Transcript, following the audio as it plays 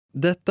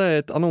Detta är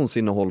ett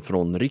annonsinnehåll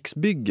från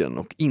Riksbyggen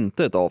och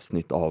inte ett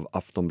avsnitt av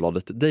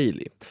Aftonbladet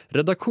Daily.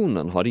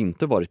 Redaktionen har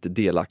inte varit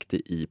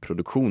delaktig i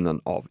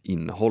produktionen av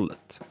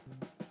innehållet.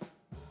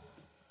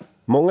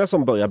 Många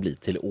som börjar bli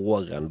till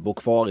åren bor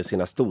kvar i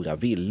sina stora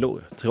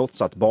villor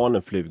trots att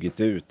barnen flugit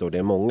ut och det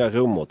är många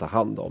rum att ta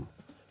hand om.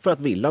 För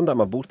att villan där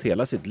man bott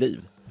hela sitt liv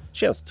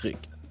känns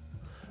tryggt.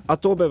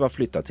 Att då behöva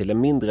flytta till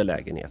en mindre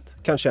lägenhet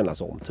kan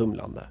kännas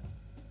omtumlande.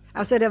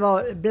 Alltså det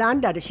var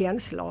blandade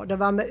känslor. Det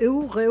var med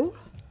oro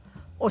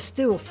och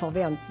stor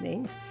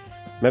förväntning.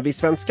 Men vi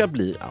svenskar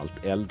blir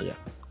allt äldre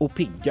och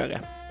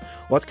piggare.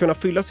 Och att kunna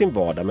fylla sin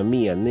vardag med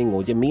mening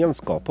och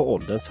gemenskap på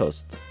ålderns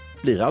höst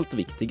blir allt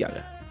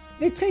viktigare.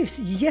 Vi trivs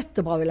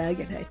jättebra i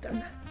lägenheten.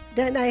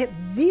 Den är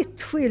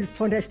vitt skild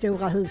från det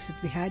stora huset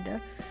vi hade.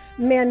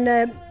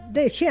 Men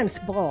det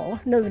känns bra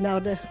nu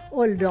när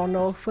åldern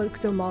och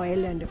sjukdomar och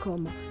elände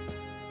kommer.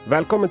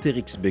 Välkommen till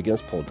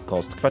Riksbyggens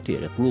podcast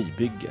Kvarteret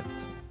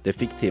Nybygget. Det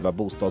fiktiva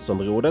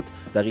bostadsområdet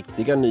där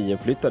riktiga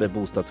nyinflyttade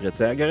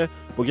bostadsrättsägare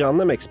och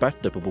grannar med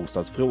experter på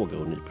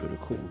bostadsfrågor och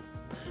nyproduktion.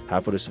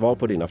 Här får du svar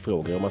på dina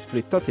frågor om att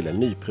flytta till en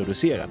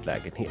nyproducerad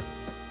lägenhet.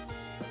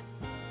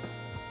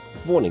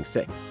 Våning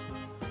 6.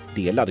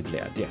 Delad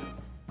glädje.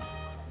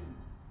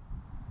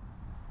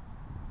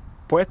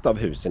 På ett av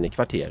husen i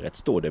kvarteret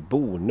står det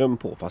Bonum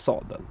på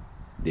fasaden.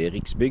 Det är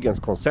Riksbyggens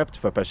koncept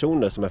för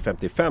personer som är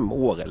 55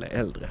 år eller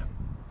äldre.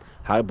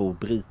 Här bor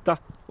Brita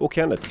och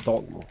Kenneth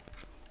Stagmo.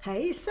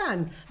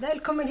 Hejsan,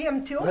 välkommen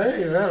hem till oss.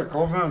 Hej,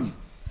 välkommen.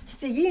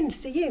 Stig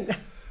in.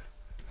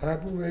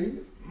 Här bor vi.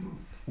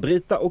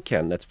 Brita och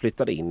Kenneth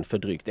flyttade in för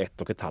drygt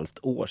 1,5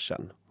 år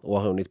sedan och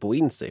har hunnit bo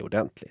in sig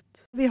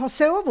ordentligt. Vi har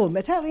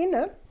sovrummet här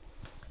inne.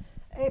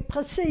 Är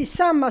precis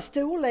samma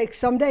storlek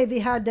som det vi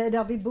hade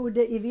där vi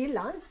bodde i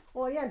villan.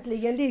 Och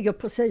egentligen ligger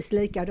precis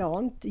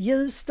likadant.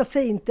 Ljust och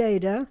fint är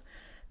det.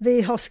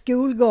 Vi har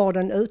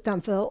skolgården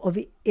utanför och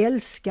vi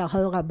älskar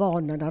höra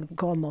barnen när de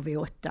kommer vid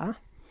 8.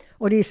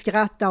 Och de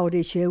skrattar och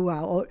de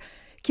tjoar. Och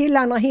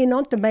killarna hinner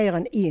inte mer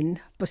än in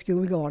på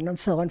skolgården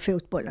förrän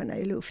fotbollen är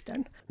i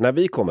luften. När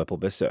vi kommer på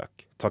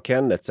besök tar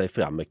Kenneth sig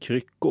fram med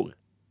kryckor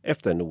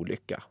efter en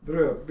olycka.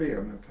 Bröt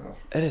benet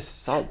här. Är det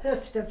sant?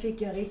 Höften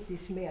fick en riktig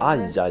smäll.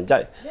 Aj.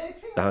 Där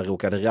han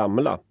råkade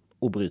ramla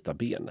och bryta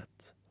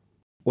benet.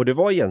 Och det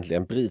var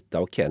egentligen Brita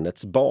och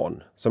Kenneths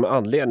barn som är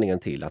anledningen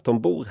till att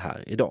de bor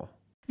här idag.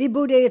 Vi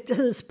bodde i ett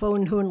hus på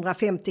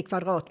 150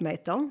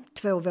 kvadratmeter,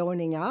 2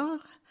 våningar.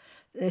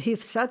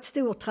 Hyfsat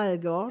stor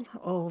trädgård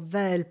och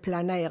väl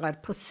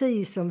planerad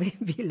precis som vi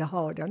ville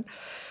ha den.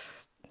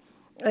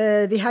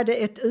 Vi hade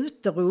ett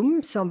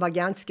uterum som var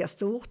ganska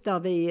stort där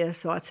vi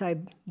så att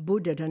säga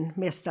bodde den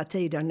mesta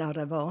tiden när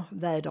det var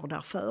väder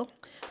därför.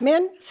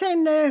 Men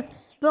sen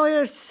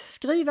började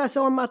skrivas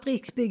om att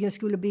Riksbyggen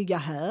skulle bygga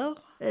här.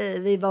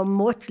 Vi var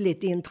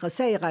måttligt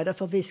intresserade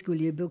för vi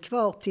skulle ju bo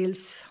kvar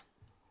tills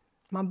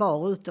man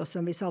bar ut oss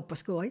som vi sa på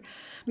skoj.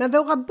 Men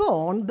våra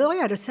barn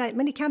började säga,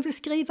 men ni kan väl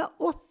skriva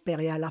upp er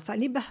i alla fall.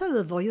 Ni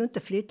behöver ju inte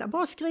flytta,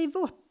 bara skriv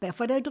upp er.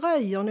 För det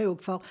dröjer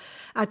nog för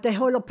att det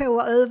håller på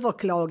att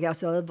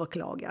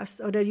överklagas.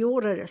 Och det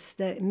gjordes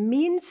det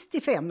minst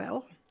i 5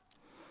 år.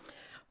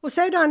 Och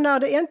sedan när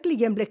det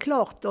äntligen blev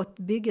klart och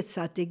bygget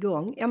satt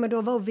igång, ja men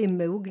då var vi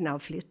mogna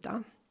att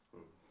flytta.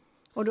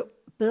 Och då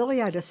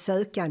började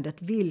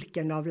sökandet,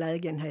 vilken av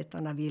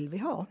lägenheterna vill vi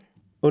ha?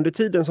 Under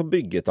tiden som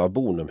bygget av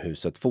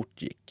Bonumhuset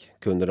fortgick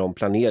kunde de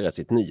planera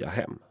sitt nya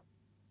hem.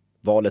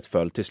 Valet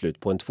föll till slut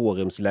på en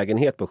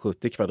 2-rumslägenhet på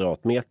 70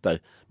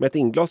 kvadratmeter med ett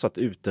inglasat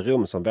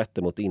uterum som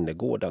vetter mot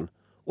innergården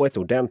och ett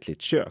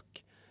ordentligt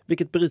kök,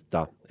 vilket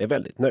Brita är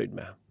väldigt nöjd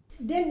med.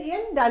 Den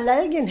enda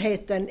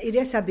lägenheten i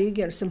dessa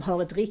byggen som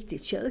har ett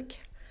riktigt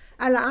kök.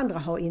 Alla andra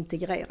har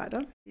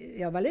integrerade.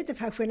 Jag var lite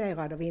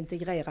fascinerad av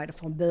integrerade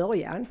från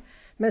början.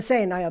 Men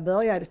sen när jag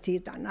började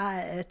titta,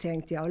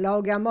 tänkte jag,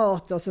 laga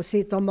mat och så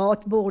sitter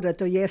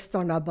matbordet och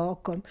gästerna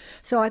bakom.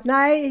 Så att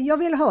jag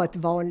vill ha ett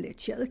vanligt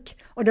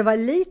kök. Och det var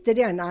lite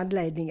den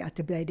anledningen att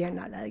det blev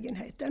denna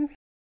lägenheten.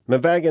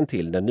 Men vägen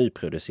till den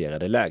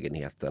nyproducerade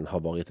lägenheten har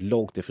varit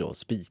långt ifrån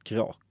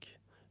spikrak.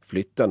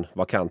 Flytten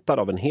var kantad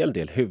av en hel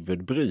del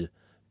huvudbry,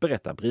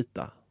 berättar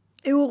Brita.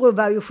 Oro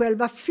var ju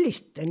själva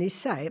flytten i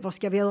sig. Vad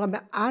ska vi göra med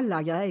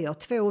alla grejer?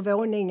 2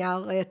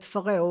 våningar, ett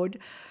förråd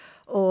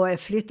och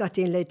flytta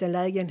till en liten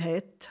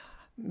lägenhet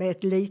med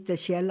ett litet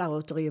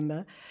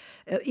källarutrymme.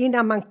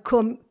 Innan man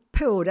kom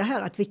på det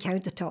här att vi kan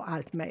inte ta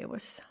allt med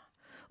oss.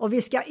 Och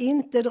vi ska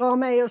inte dra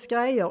med oss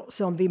grejer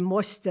som vi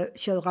måste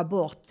köra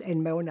bort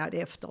en månad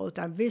efter.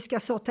 Utan vi ska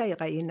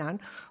sortera innan.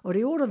 Och det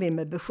gjorde vi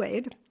med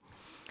besked.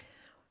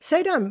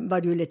 Sedan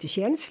var det ju lite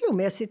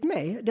känslomässigt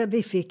med. Där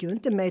vi fick ju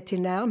inte med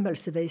till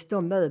närmelsevis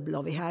de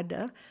möbler vi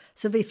hade.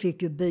 Så vi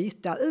fick ju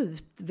byta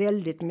ut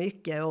väldigt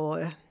mycket. Och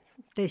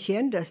det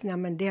kändes,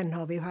 men den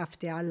har vi ju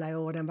haft i alla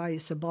år. Den var ju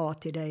så bra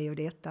till det och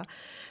detta.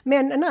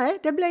 Men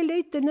det blev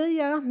lite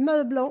nya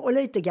möbler och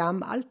lite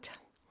gammalt.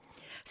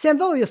 Sen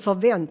var ju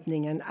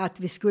förväntningen att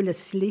vi skulle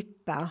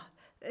slippa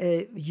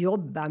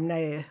jobba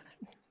med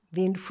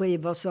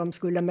vindskivor som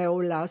skulle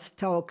målas,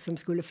 tak som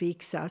skulle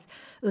fixas.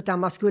 Utan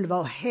man skulle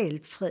vara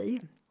helt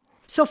fri.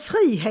 Så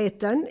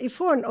friheten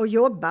ifrån att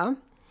jobba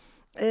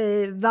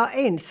var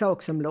en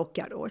sak som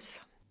lockade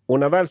oss. Och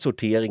när väl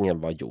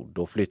sorteringen var gjord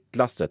och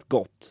flyttlasset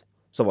gått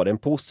så var det en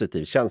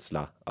positiv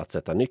känsla att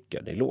sätta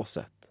nyckeln i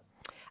låset.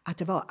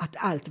 Att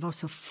allt var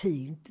så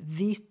fint,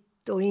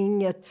 vitt och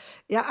inget...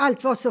 Ja,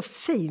 allt var så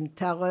fint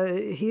här.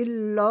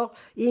 Hyllor,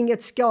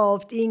 inget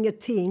skavt,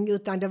 ingenting,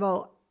 utan det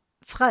var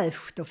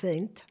fräscht och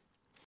fint.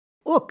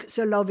 Och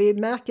så la vi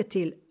märke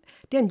till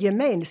den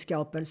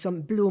gemenskapen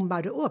som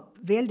blommade upp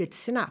väldigt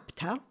snabbt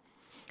här.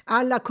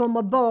 Alla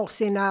kommer bar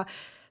sina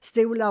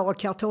stolar och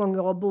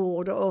kartonger och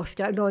bord och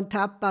någon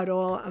tappade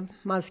och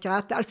man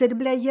skrattade. Alltså det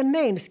blev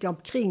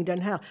gemenskap kring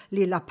den här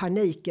lilla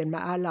paniken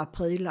med alla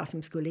prylar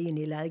som skulle in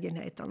i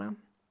lägenheterna.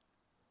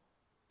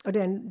 Och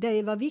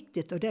det var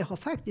viktigt och det har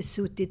faktiskt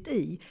suttit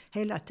i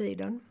hela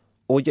tiden.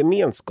 Och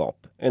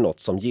gemenskap är något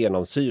som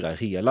genomsyrar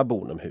hela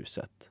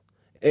Bonumhuset.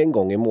 En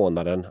gång i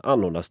månaden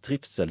anordnas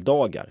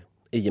trivseldagar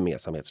i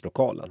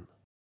gemensamhetslokalen.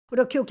 Och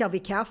då kokar vi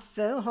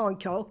kaffe och har en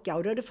kaka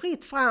och då är det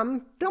fritt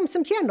fram. De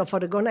som känner för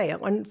det går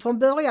ner. Och från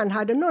början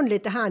hade någon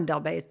lite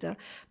handarbete.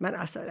 Men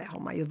alltså det har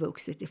man ju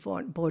vuxit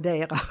ifrån.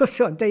 Brodera och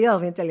sånt, det gör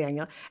vi inte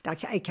längre. Där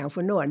är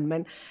kanske någon,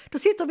 men då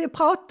sitter vi och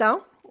pratar.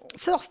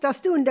 Första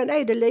stunden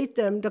är det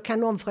lite, då kan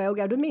någon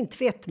fråga, du min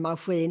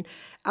tvättmaskin.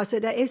 Alltså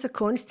det är så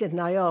konstigt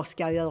när jag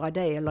ska göra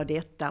det eller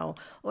detta.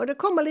 Och det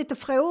kommer lite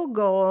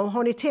frågor,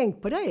 har ni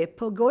tänkt på det?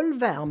 På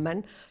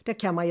golvvärmen, det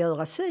kan man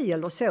göra si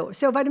eller så.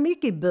 Så var det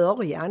mycket i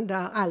början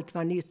där allt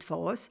var nytt för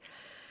oss.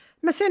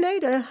 Men sen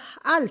är det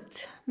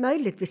allt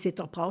möjligt vi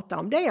sitter och pratar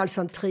om. Det är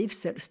alltså en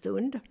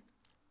trivselstund.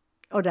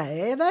 Och det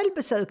är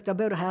välbesökt av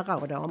både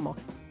herrar och damer.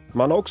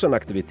 Man har också en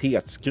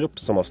aktivitetsgrupp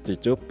som har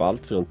styrt upp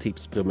allt från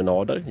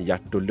tipspromenader,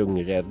 hjärt- och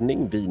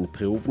lungräddning,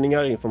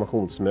 vinprovningar,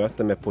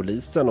 informationsmöten med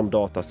polisen om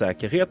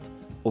datasäkerhet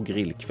och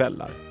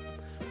grillkvällar.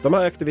 De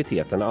här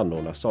aktiviteterna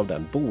anordnas av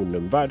den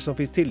bonumvärd som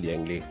finns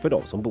tillgänglig för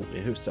de som bor i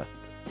huset.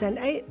 Sen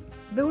är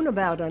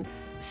bonumvärden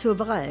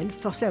suverän,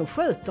 för sen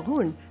sköter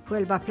hon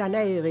själva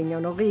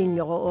planeringen och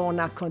ringer och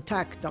ordnar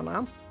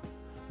kontakterna.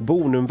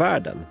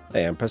 Bonumvärden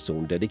är en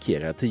person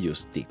dedikerad till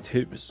just ditt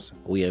hus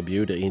och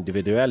erbjuder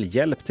individuell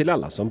hjälp till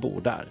alla som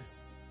bor där.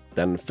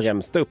 Den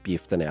främsta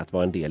uppgiften är att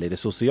vara en del i det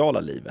sociala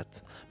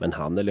livet, men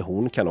han eller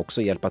hon kan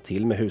också hjälpa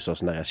till med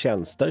hushållsnära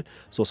tjänster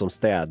såsom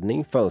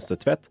städning,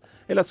 fönstertvätt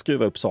eller att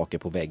skruva upp saker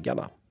på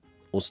väggarna.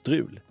 Och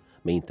strul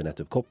med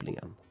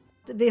internetuppkopplingen.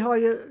 Vi har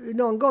ju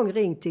någon gång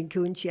ringt till en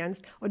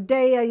kundtjänst och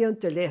det är ju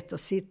inte lätt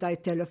att sitta i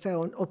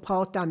telefon och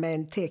prata med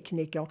en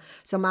tekniker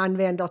som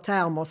använder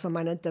termer som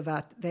man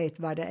inte vet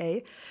vad det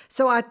är.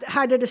 Så att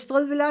hade det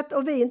strulat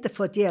och vi inte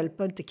fått hjälp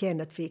och inte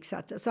Kenneth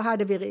fixat det, så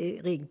hade vi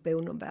ringt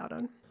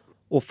Bonumvärden.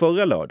 Och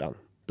förra lördagen,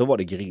 då var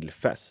det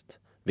grillfest,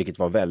 vilket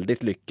var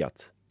väldigt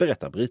lyckat,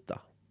 berättar Brita.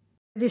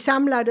 Vi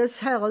samlades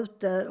här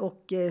ute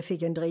och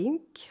fick en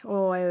drink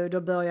och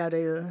då började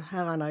ju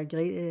herrarna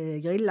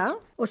grilla.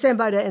 Och sen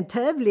var det en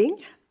tävling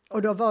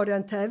och då var det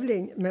en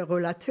tävling med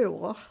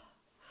rullatorer.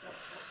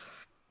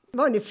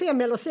 Var ni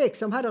 5 eller 6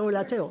 som hade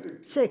rullatorer?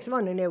 6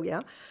 var ni nog,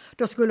 ja.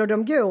 Då skulle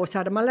de gå och så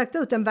hade man lagt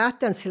ut en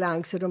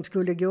vattenslang så de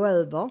skulle gå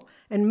över.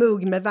 En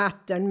mugg med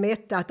vatten,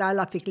 mätta att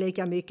alla fick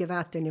lika mycket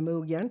vatten i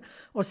muggen.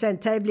 Och sen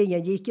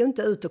tävlingen gick ju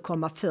inte ut att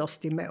komma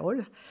först i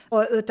mål.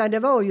 Utan det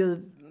var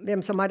ju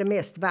vem som hade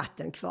mest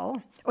vatten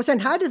kvar. Och sen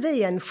hade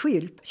vi en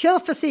skylt. Kör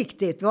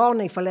försiktigt,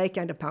 varning för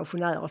lekande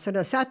pensionärer. Så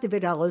den satte vi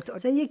där ute.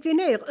 Och sen gick vi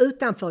ner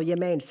utanför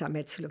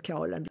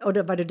gemensamhetslokalen. Och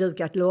då var det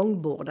dukat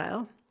långbord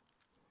där.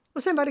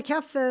 Och sen var det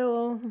kaffe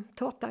och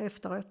tårta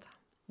efteråt.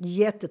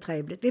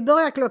 Jättetrevligt. Vi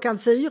började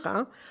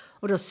 4:00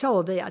 och då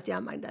sa vi att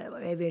ja, men där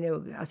är vi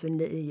nog, alltså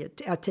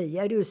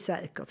 10 är det ju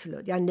säkert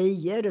slut. Ja,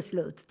 9 är det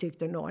slut,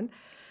 tyckte någon.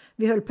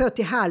 Vi höll på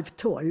till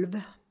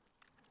 11:30.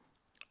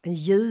 En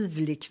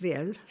ljuvlig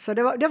kväll. Så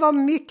det var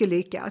mycket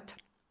lyckat.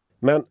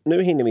 Men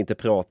nu hinner vi inte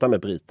prata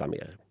med Brita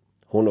mer.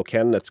 Hon och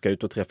Kenneth ska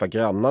ut och träffa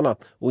grannarna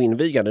och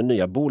inviga den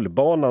nya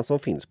bollbanan som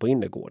finns på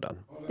innergården.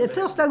 Det är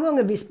första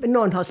gången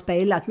någon har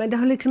spelat, men det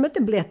har liksom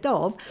inte blivit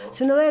av.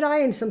 Så nu är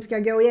det en som ska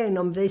gå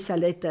igenom och visa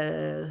lite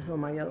hur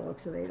man gör och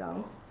så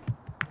vidare.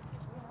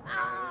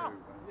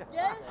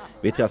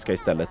 Vi traskar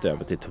istället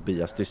över till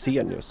Tobias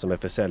Dysenius som är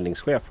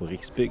försäljningschef på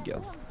Riksbyggen.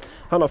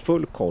 Han har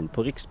full koll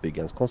på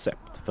Riksbyggens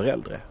koncept för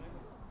äldre.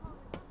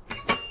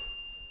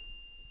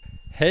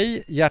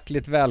 Hej,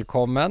 hjärtligt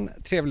välkommen.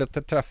 Trevligt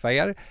att träffa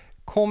er.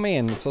 Kom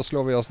in så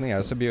slår vi oss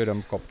ner så bjuder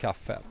en kopp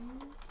kaffe.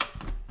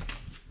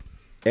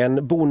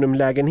 En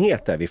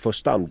bonumlägenhet är vid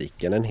första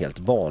anblicken en helt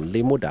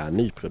vanlig, modern,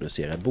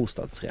 nyproducerad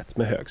bostadsrätt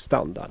med hög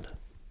standard.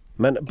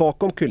 Men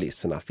bakom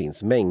kulisserna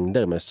finns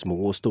mängder med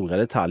små och stora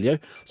detaljer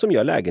som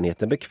gör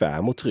lägenheten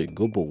bekväm och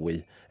trygg att bo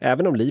i,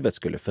 även om livet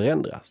skulle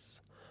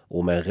förändras.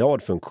 Och med en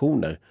rad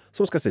funktioner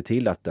som ska se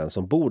till att den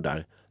som bor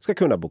där ska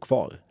kunna bo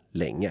kvar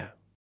länge.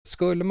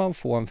 Skulle man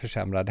få en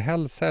försämrad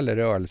hälsa eller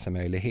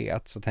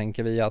rörelsemöjlighet så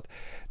tänker vi att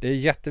det är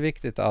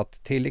jätteviktigt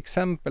att till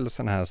exempel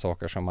sådana här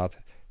saker som att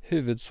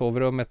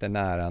Huvudsovrummet är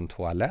nära en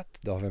toalett.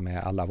 Det har vi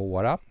med alla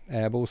våra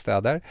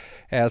bostäder.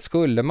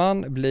 Skulle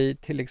man bli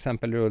till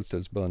exempel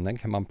rullstolsbunden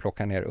kan man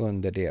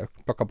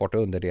plocka bort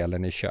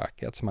underdelen i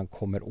köket så man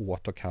kommer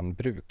åt och kan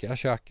bruka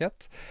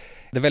köket.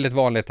 Det är väldigt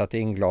vanligt att det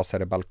är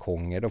inglasade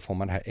balkonger, då får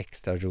man det här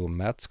extra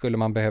rummet. Skulle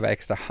man behöva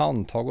extra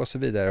handtag och så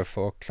vidare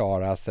för att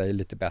klara sig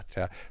lite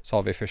bättre så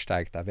har vi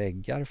förstärkta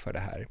väggar för det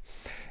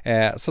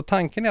här. Så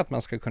tanken är att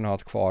man ska kunna ha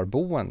ett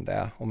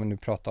kvarboende, om vi nu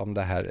pratar om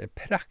det här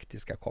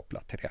praktiska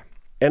kopplat till det.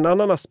 En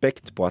annan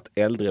aspekt på att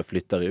äldre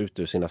flyttar ut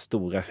ur sina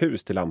stora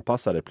hus till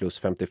anpassade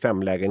plus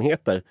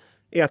 55-lägenheter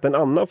är att en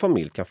annan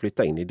familj kan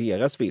flytta in i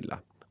deras villa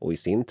och i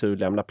sin tur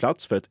lämna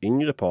plats för ett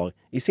yngre par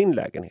i sin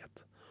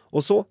lägenhet.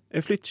 Och så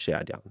är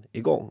flyttkedjan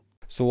igång.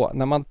 Så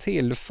när man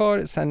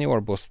tillför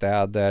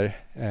seniorbostäder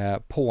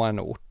på en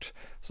ort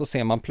så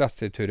ser man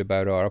plötsligt hur det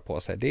börjar röra på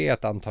sig. Det är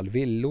ett antal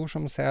villor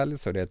som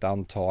säljs och det är ett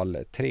antal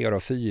 3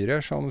 och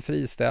 4 som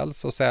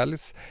friställs och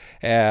säljs.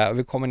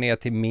 Vi kommer ner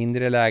till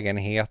mindre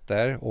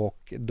lägenheter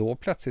och då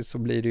plötsligt så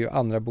blir det ju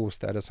andra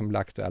bostäder som blir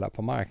aktuella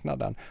på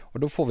marknaden. Och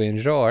då får vi en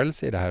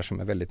rörelse i det här som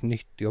är väldigt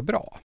nyttig och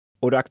bra.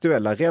 Och det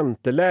aktuella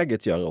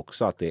ränteläget gör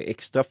också att det är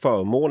extra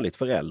förmånligt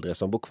för äldre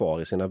som bor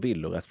kvar i sina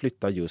villor att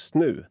flytta just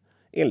nu,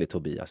 enligt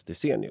Tobias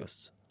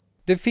Dysenius.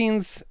 Det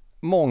finns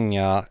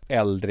många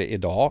äldre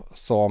idag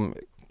som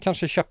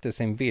kanske köpte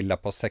sin villa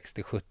på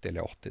 60, 70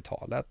 eller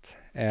 80-talet.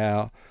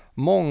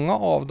 Många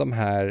av de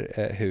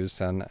här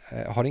husen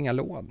har inga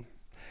lån.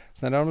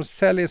 Så när de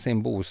säljer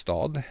sin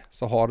bostad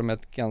så har de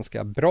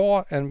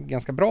en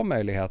ganska bra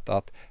möjlighet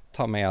att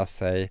ta med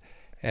sig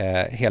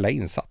hela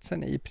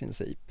insatsen i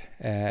princip,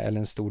 eller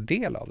en stor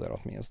del av det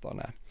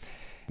åtminstone.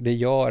 Det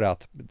gör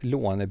att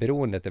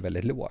låneberoendet är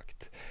väldigt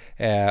lågt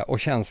och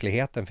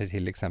känsligheten för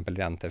till exempel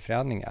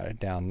ränteförändringar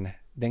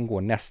den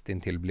går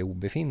nästan till att bli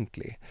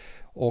obefintlig.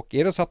 Och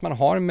är det så att man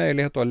har en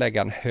möjlighet att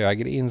lägga en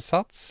högre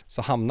insats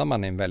så hamnar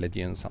man i en väldigt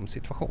gynnsam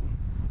situation.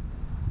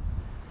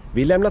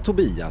 Vi lämnar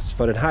Tobias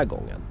för den här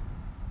gången.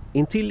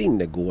 Intill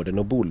innergården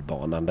och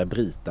bollbanan där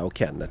Brita och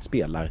Kenneth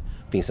spelar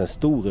finns en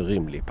stor och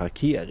rymlig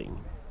parkering.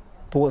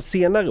 På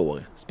senare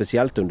år,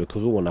 speciellt under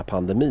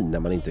coronapandemin när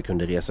man inte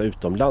kunde resa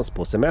utomlands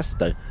på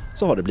semester,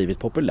 så har det blivit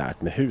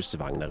populärt med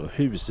husvagnar och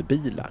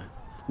husbilar.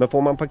 Men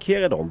får man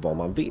parkera dem var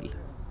man vill?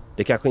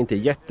 Det kanske inte är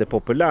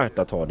jättepopulärt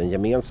att ha den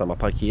gemensamma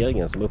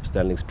parkeringen som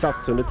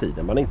uppställningsplats under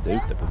tiden man inte är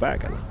ute på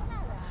vägarna.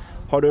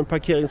 Har du en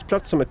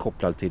parkeringsplats som är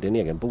kopplad till din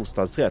egen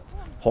bostadsrätt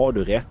har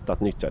du rätt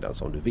att nyttja den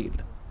som du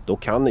vill. Då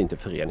kan inte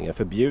föreningen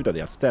förbjuda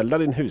dig att ställa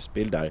din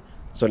husbil där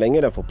så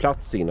länge den får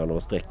plats inom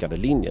de streckade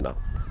linjerna.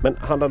 Men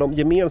handlar det om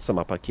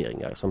gemensamma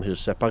parkeringar som hyrs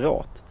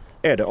separat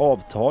är det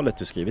avtalet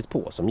du skrivit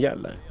på som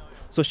gäller.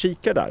 Så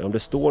kika där om det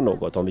står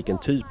något om vilken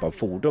typ av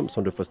fordon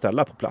som du får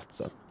ställa på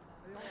platsen.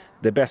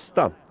 Det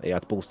bästa är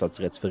att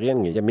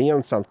bostadsrättsföreningen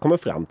gemensamt kommer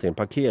fram till en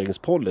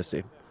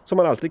parkeringspolicy som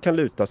man alltid kan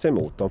luta sig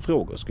mot om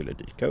frågor skulle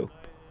dyka upp.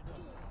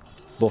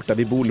 Borta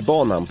vid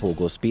bollbanan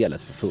pågår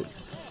spelet för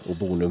fullt och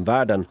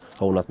Bonumvärden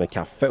har ordnat med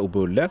kaffe och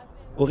bulle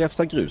och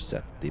räfsar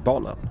gruset i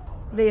banan.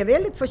 Vi är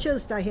väldigt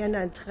förtjusta i henne,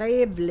 en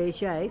trevlig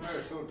tjej.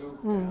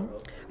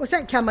 Och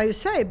sen kan man ju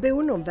säga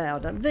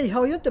Bonumvärden. Vi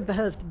har ju inte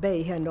behövt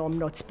be henne om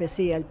något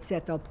speciellt,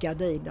 sätta upp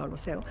gardiner eller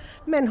så.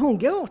 Men hon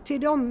går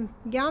till de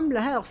gamla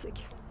här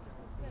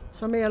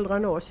som är äldre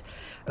än oss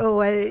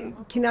och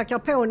knackar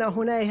på när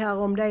hon är här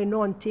om det är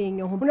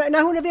någonting. Och hon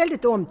är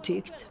väldigt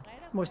omtyckt,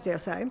 måste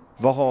jag säga.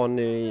 Vad har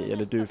ni,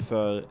 eller du,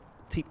 för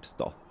tips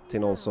då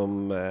till någon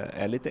som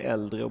är lite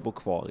äldre och bor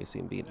kvar i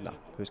sin villa?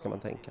 Hur ska man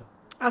tänka?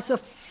 Alltså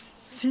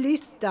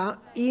flytta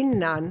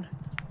innan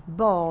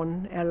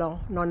barn eller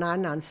någon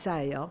annan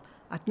säger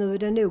att nu är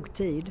det nog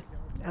tid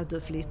att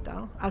du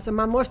flyttar. Alltså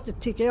man måste,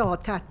 tycker jag, ha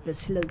tagit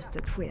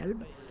beslutet själv.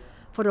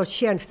 För då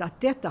känns det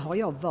att detta har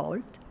jag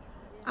valt.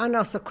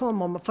 Annars så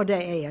kommer man, för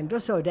det är ändå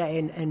så, det är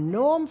en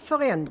enorm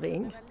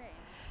förändring.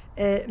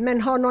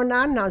 Men har någon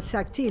annan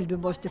sagt till du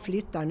måste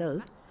flytta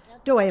nu,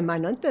 då är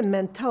man inte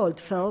mentalt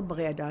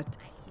förberedd att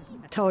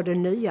ta det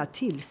nya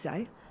till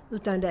sig.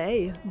 Utan det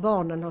är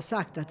barnen har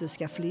sagt att du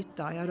ska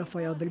flytta, ja då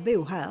får jag väl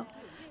bo här.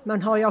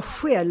 Men har jag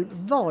själv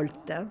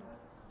valt det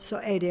så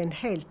är det en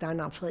helt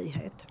annan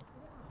frihet.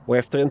 Och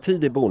efter en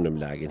tid i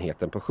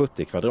Bonumlägenheten på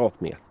 70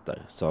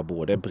 kvadratmeter så har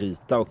både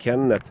Brita och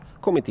Kenneth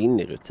kommit in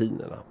i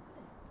rutinerna.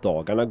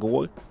 Dagarna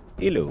går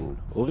i lugn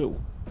och ro.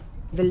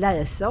 Vi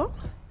läser,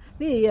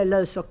 vi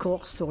löser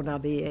korsord när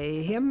vi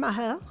är hemma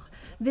här.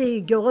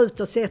 Vi går ut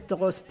och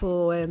sätter oss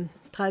på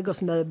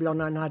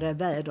trädgårdsmöblerna när det är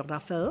väder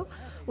därför.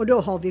 Och då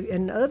har vi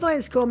en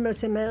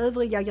överenskommelse med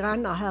övriga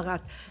grannar här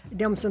att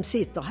de som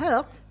sitter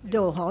här,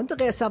 då har inte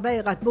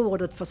reserverat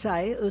bordet för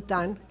sig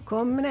utan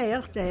kom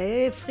ner,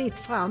 det är fritt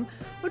fram.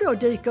 Och då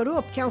dyker det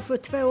upp kanske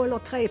 2 eller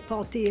 3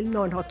 par till.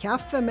 Någon har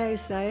kaffe med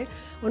sig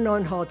och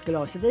någon har ett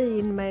glas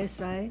vin med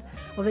sig.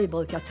 Och vi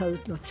brukar ta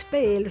ut något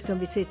spel som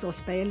vi sitter och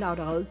spelar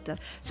där ute.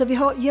 Så vi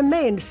har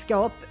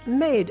gemenskap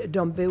med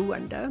de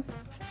boende.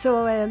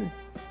 Så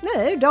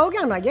nej,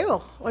 dagarna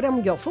går och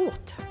de går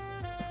fort.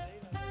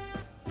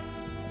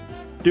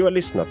 Du har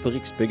lyssnat på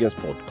Riksbyggens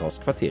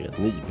podcast Kvarteret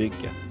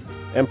Nybygget.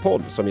 En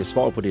podd som ger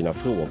svar på dina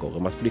frågor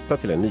om att flytta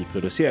till en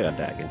nyproducerad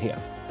lägenhet.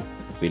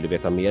 Vill du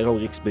veta mer om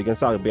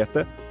Riksbyggens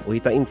arbete och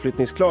hitta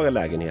inflyttningsklara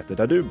lägenheter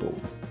där du bor?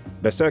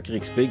 Besök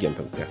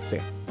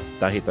riksbyggen.se.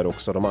 Där hittar du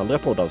också de andra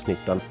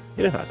poddavsnitten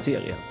i den här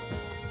serien.